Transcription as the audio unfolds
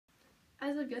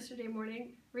As of yesterday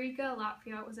morning, Riga,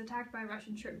 Latvia was attacked by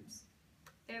Russian troops.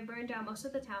 They have burned down most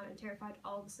of the town and terrified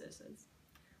all the citizens.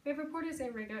 We have reporters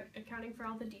in Riga accounting for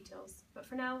all the details, but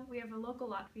for now, we have a local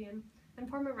Latvian and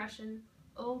former Russian,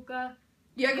 Olga.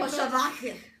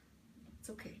 It's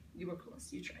okay. You were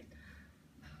close. You tried.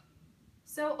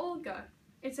 So, Olga,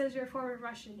 it says you're a former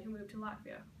Russian who moved to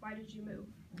Latvia. Why did you move?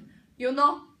 You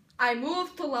know, I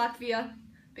moved to Latvia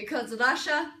because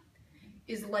Russia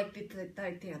is like the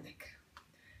Titanic.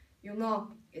 You know,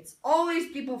 it's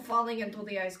always people falling into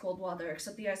the ice-cold water,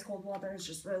 except the ice-cold water is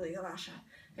just really Russia.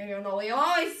 And you know, we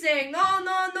always sing, no,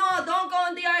 don't go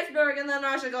in the iceberg, and then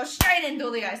Russia goes straight into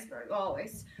the iceberg,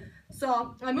 always.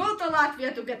 So, I moved to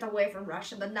Latvia to get away from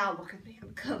Russia, but now look at me,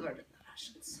 I'm covered in the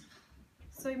Russians.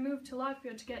 So you moved to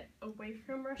Latvia to get away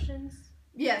from Russians?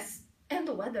 Yes, and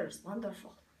the weather is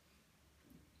wonderful.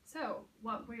 So,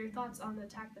 what were your thoughts on the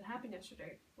attack that happened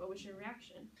yesterday? What was your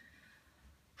reaction?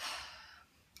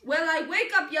 Well, I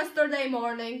wake up yesterday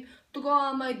morning to go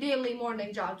on my daily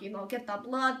morning jog, you know, get the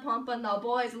blood pumping, the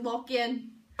boys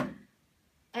looking.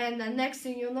 And the next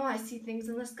thing you know, I see things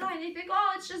in the sky and I think,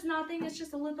 oh, it's just nothing, it's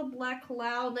just a little black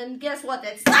cloud. And guess what?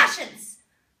 It's Russians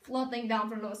floating down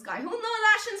from the sky. Who knew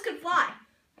Russians could fly?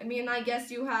 I mean, I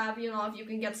guess you have, you know, if you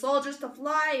can get soldiers to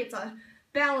fly, it's a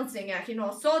balancing act. You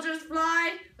know, soldiers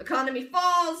fly, economy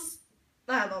falls,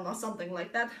 I don't know, something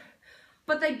like that.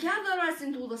 But they gather us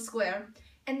into the square.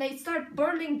 And they start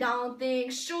burning down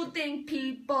things, shooting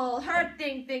people,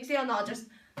 hurting things, you know, just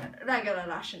regular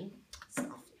Russian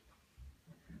stuff.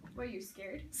 Were you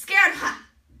scared? Scared? Ha!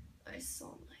 I saw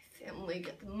my family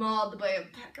get mauled by a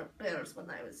pack of bears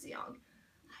when I was young.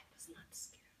 I was not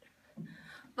scared.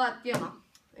 But, you know,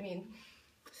 I mean,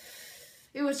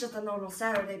 it was just a normal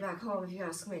Saturday back home, if you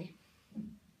ask me.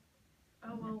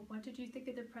 Oh, well, what did you think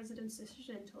of the president's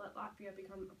decision to let Latvia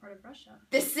become a part of Russia?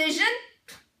 Decision?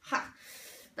 Ha!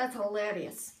 That's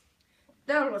hilarious.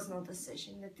 There was no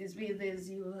decision. It is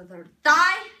you either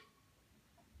die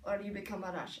or you become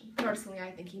a Russian. Personally,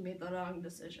 I think he made the wrong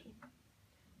decision.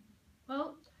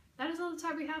 Well, that is all the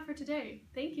time we have for today.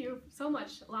 Thank you so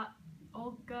much,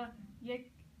 Olga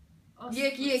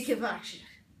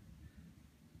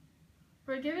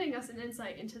for giving us an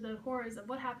insight into the horrors of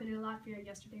what happened in Latvia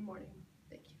yesterday morning.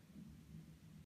 Thank you.